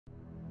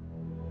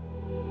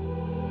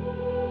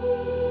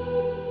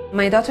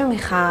My daughter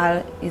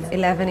Michal is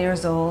 11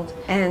 years old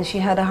and she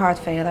had a heart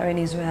failure in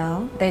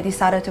Israel. They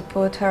decided to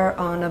put her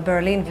on a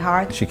Berlin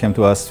heart. She came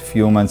to us a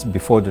few months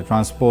before the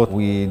transport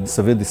with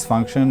severe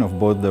dysfunction of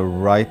both the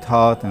right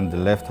heart and the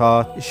left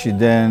heart. She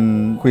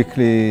then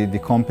quickly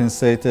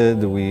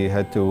decompensated. We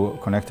had to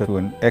connect her to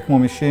an ECMO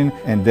machine,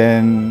 and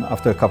then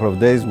after a couple of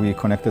days we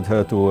connected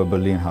her to a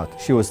Berlin heart.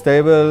 She was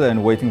stable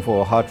and waiting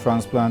for a heart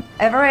transplant.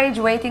 Average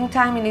waiting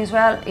time in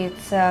Israel,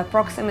 it's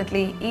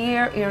approximately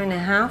year and a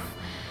half.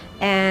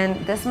 And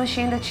this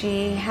machine that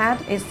she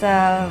had is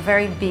a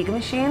very big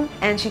machine,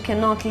 and she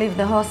cannot leave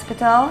the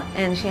hospital,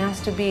 and she has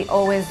to be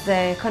always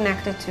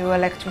connected to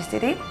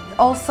electricity.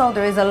 Also,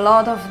 there is a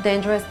lot of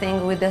dangerous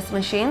things with this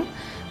machine,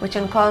 which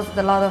can cause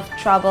a lot of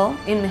trouble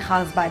in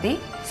Michal's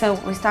body. So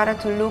we started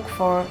to look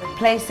for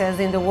places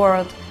in the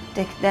world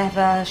that have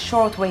a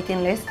short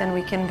waiting list and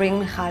we can bring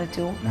Michal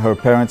to. Her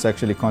parents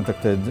actually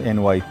contacted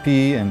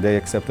NYP and they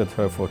accepted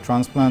her for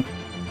transplant.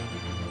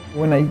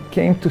 When I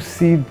came to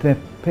see the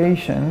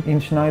patient in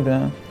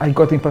Schneider, I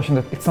got the impression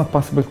that it's not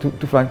possible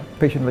to fly a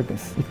patient like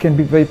this. It can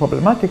be very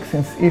problematic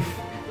since if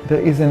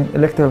there is an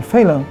electrical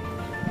failure,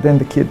 then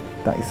the kid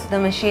dies. The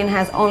machine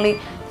has only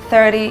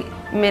 30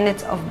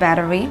 minutes of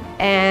battery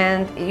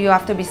and you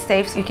have to be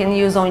safe, so you can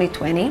use only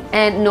 20.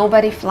 And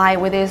nobody fly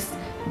with this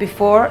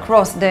before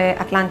across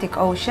the Atlantic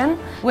Ocean.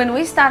 When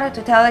we started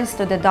to tell this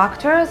to the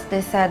doctors,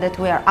 they said that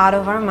we are out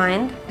of our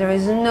mind. There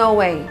is no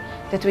way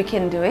that we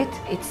can do it.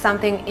 It's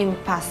something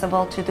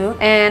impossible to do.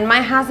 And my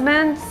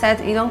husband said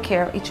he don't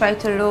care. He tried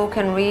to look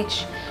and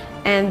reach,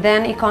 and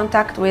then he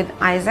contacted with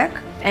Isaac,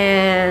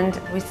 and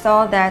we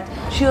saw that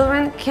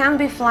children can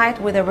be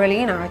flight with a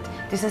Berlin heart.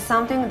 This is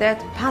something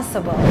that's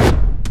possible.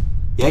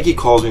 Yankee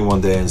calls me one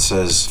day and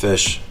says,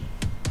 "Fish,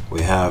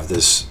 we have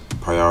this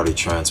priority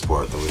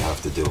transport that we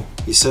have to do."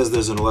 He says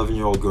there's an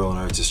 11-year-old girl in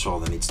Eretz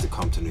Yisrael that needs to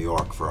come to New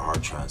York for a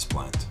heart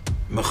transplant.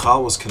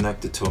 Michal was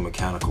connected to a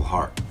mechanical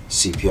heart.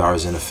 CPR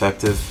is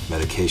ineffective,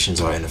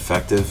 medications are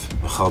ineffective.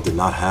 Michal did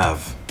not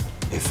have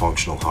a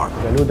functional heart.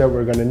 I knew that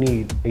we're going to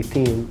need a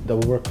team that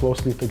will work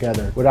closely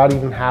together without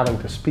even having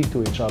to speak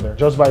to each other.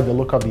 Just by the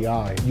look of the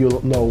eye,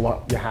 you'll know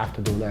what you have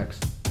to do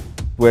next.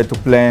 We had to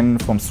plan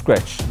from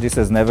scratch. This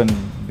has never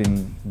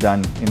been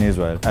done in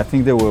Israel. I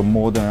think there were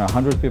more than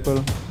 100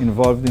 people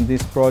involved in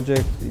this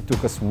project. It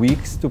took us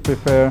weeks to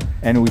prepare,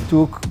 and we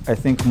took, I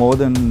think, more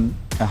than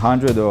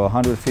 100 or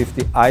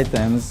 150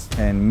 items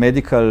and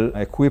medical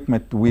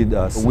equipment with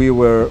us. We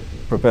were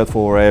prepared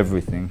for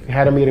everything. We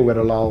had a meeting with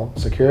ELAL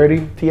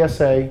Security,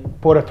 TSA,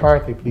 Port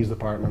Authority Police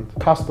Department,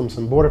 Customs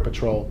and Border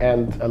Patrol,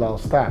 and ELAL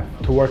staff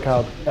to work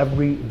out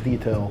every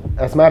detail.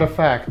 As a matter of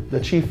fact,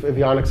 the chief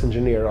avionics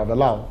engineer of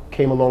ELAL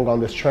came along on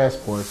this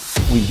transport.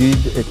 We did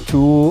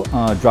 2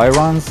 dry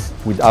runs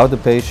without the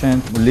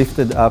patient. We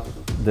lifted up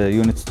the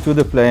units to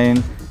the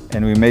plane,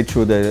 and we made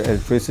sure the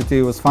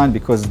electricity was fine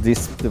because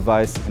this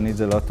device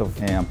needs a lot of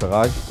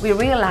amperage. We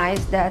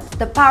realized that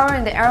the power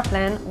in the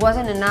airplane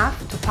wasn't enough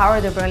to power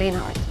the Berlin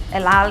heart.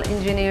 ELAL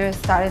engineers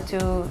started to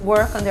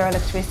work on their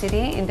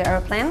electricity in the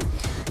airplane,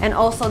 and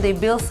also they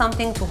built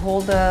something to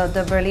hold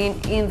the Berlin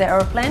in the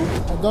airplane.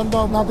 I don't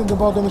know nothing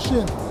about the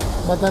machine,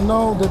 but I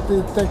know that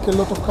it takes a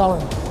lot of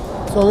current.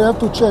 So we have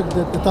to check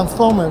that the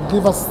transformer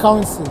give us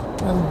currency,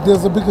 and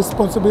there's a big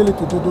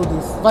responsibility to do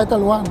this.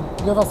 VitalOne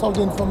give us all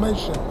the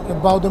information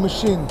about the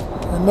machine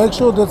and make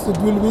sure that it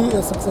will be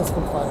a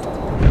successful flight.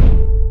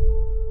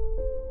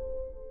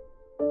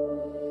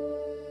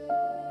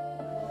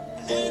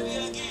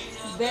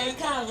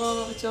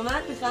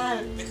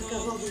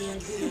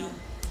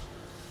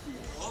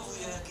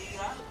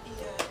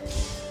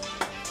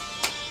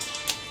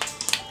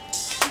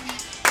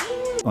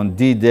 On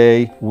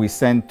D-Day, we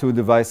sent 2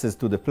 devices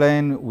to the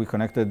plane. We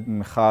connected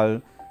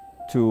Michal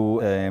to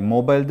a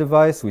mobile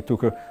device. We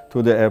took her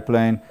to the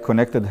airplane,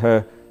 connected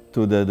her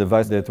to the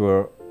device that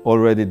were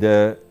already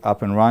there,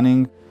 up and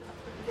running.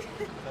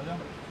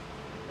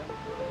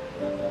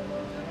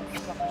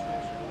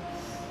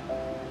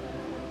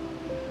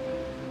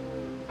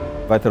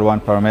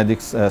 VitalOne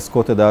paramedics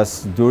escorted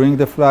us during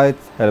the flight,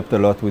 helped a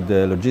lot with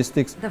the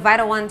logistics. The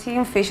VitalOne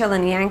team, Michal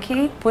and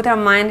Yankee, put our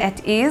mind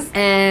at ease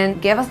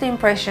and gave us the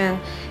impression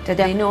that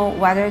they know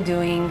what they're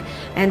doing,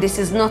 and this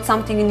is not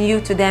something new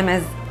to them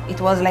as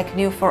it was like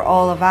new for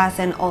all of us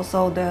and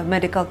also the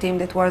medical team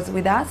that was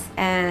with us,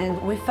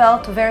 and we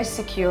felt very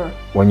secure.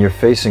 When you're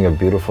facing a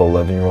beautiful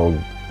 11-year-old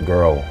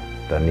girl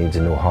that needs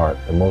a new heart,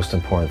 the most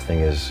important thing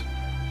is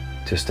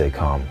to stay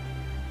calm.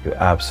 You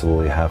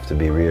absolutely have to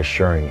be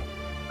reassuring.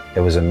 It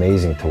was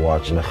amazing to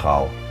watch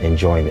Michal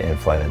enjoying the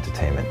in-flight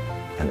entertainment,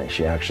 and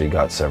she actually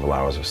got several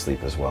hours of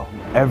sleep as well.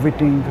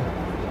 Everything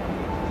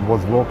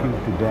was working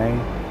today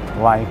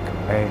like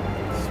a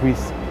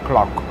Swiss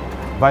clock.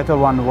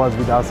 VitalOne was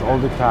with us all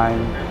the time.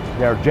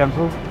 They are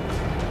gentle,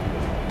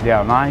 they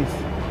are nice,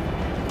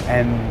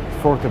 and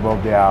first of all,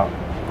 they are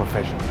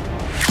professional.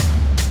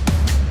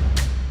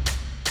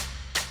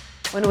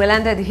 When we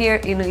landed here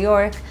in New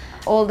York,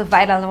 all the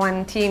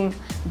VitalOne team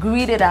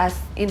greeted us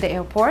in the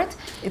airport.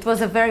 It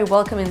was a very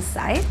welcoming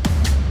sight.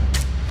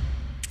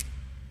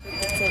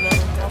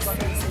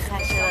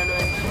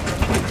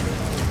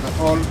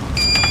 כחול.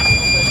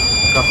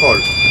 כחול.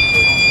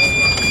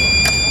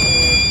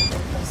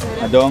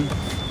 אדום.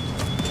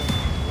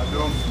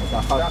 אדום.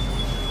 אחת.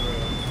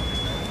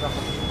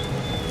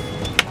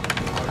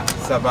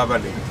 סבבה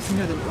לי.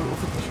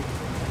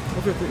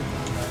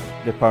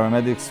 The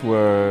paramedics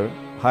were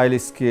highly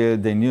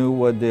skilled, they knew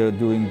what they were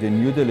doing, they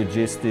knew the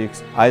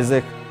logistics.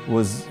 Isaac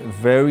was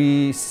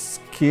very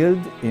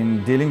skilled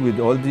in dealing with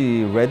all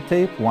the red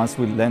tape once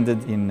we landed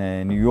in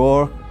New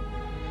York.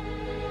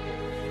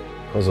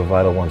 Because of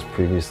VitalOne's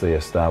previously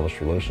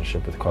established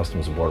relationship with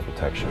Customs and Border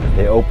Protection,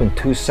 they opened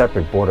 2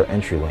 separate border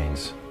entry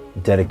lanes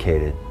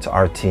dedicated to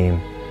our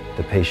team,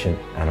 the patient,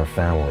 and her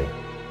family.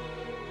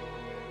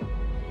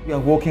 We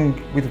are working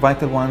with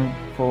VitalOne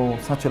for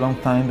such a long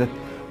time that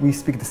we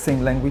speak the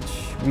same language.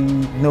 We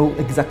know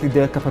exactly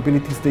their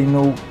capabilities, they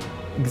know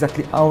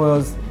exactly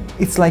ours.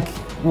 It's like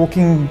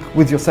working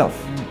with yourself.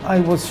 I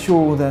was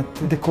sure that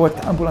the correct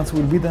ambulance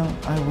will be there.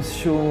 I was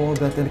sure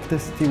that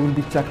electricity will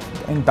be checked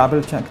and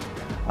double checked.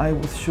 I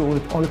was sure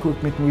that all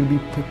equipment will be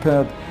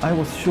prepared. I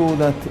was sure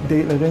that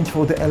they'll arrange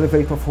for the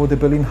elevator for the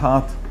Berlin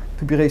Heart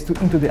to be raised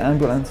into the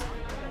ambulance.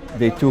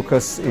 They took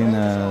us in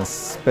a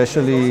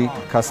specially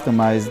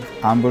customized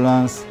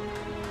ambulance.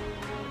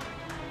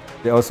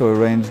 They also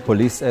arranged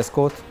police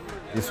escort.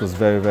 This was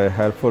very, very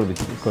helpful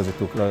because it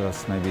took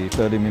us maybe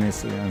 30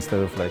 minutes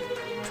instead of like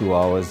 2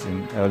 hours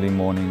in early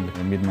morning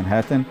in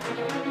mid-Manhattan.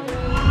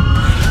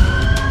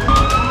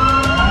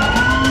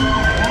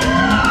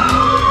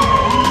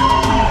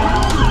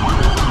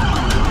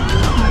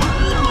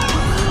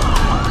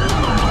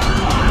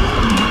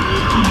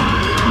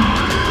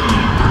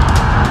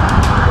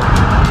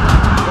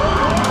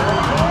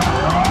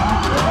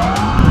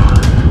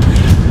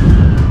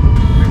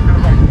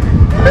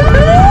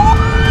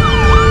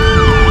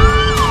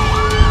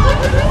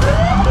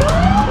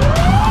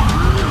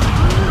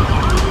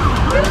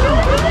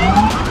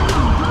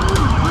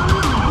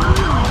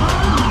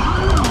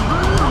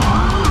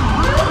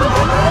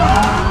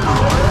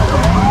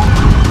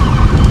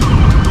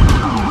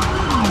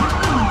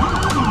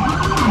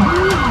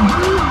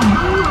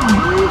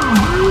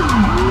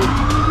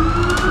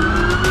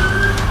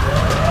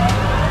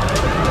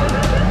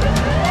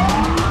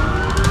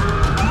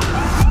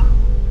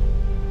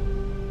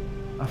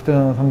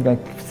 After something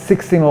like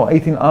 16 or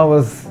 18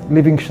 hours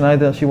leaving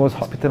Schneider, she was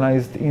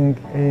hospitalized in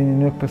a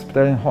New York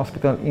Presbyterian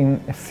hospital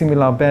in a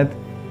similar bed,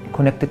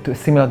 connected to a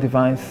similar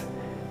device,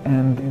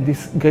 and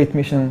this great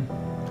mission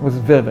was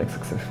very, very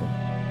successful.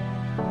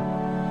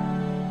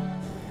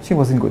 She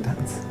was in good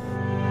hands.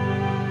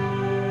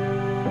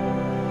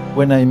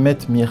 When I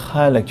met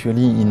Michal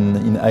actually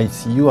in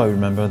ICU, I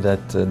remember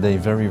that day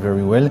very,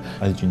 very well.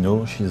 As you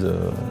know, she's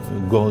a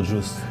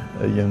gorgeous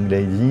young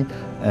lady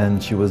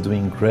and she was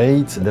doing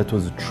great. That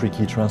was a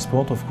tricky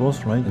transport, of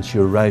course, right? And she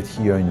arrived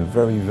here in a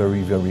very,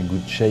 very, very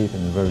good shape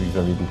and very,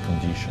 very good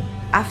condition.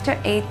 After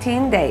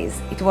 18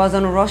 days, it was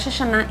on Rosh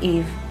Hashanah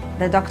Eve,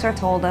 the doctor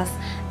told us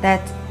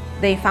that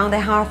they found a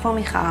heart for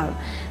Michal,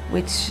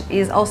 which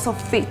is also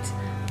fit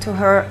to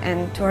her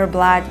and to her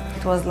blood.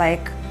 It was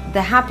like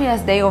the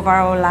happiest day of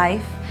our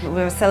life. We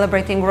were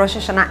celebrating Rosh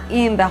Hashanah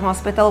in the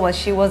hospital while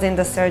she was in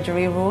the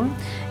surgery room.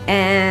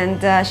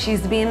 And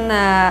she's been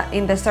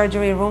in the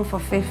surgery room for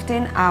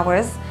 15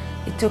 hours.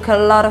 It took a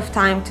lot of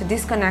time to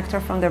disconnect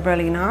her from the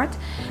Berlin Heart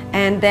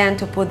and then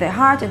to put the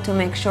heart and to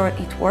make sure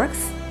it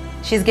works.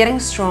 She's getting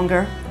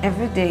stronger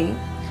every day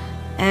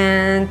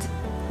and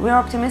we're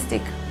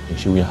optimistic.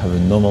 She will have a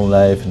normal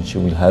life and she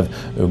will have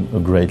a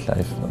great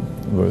life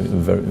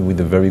with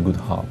a very good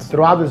heart.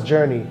 Throughout this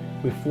journey,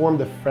 we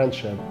formed a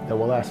friendship that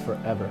will last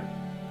forever.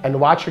 And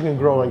watching her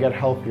grow and get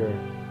healthier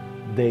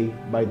day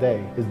by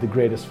day is the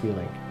greatest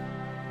feeling.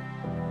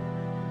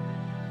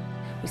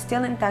 We're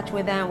still in touch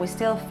with them. We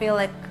still feel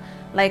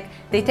like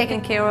they're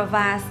taking care of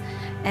us.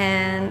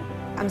 And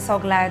I'm so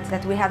glad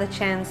that we had a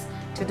chance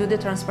to do the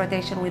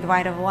transportation with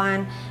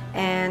VitalOne.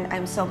 And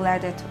I'm so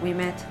glad that we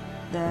met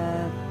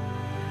the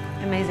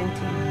amazing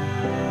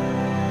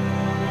team.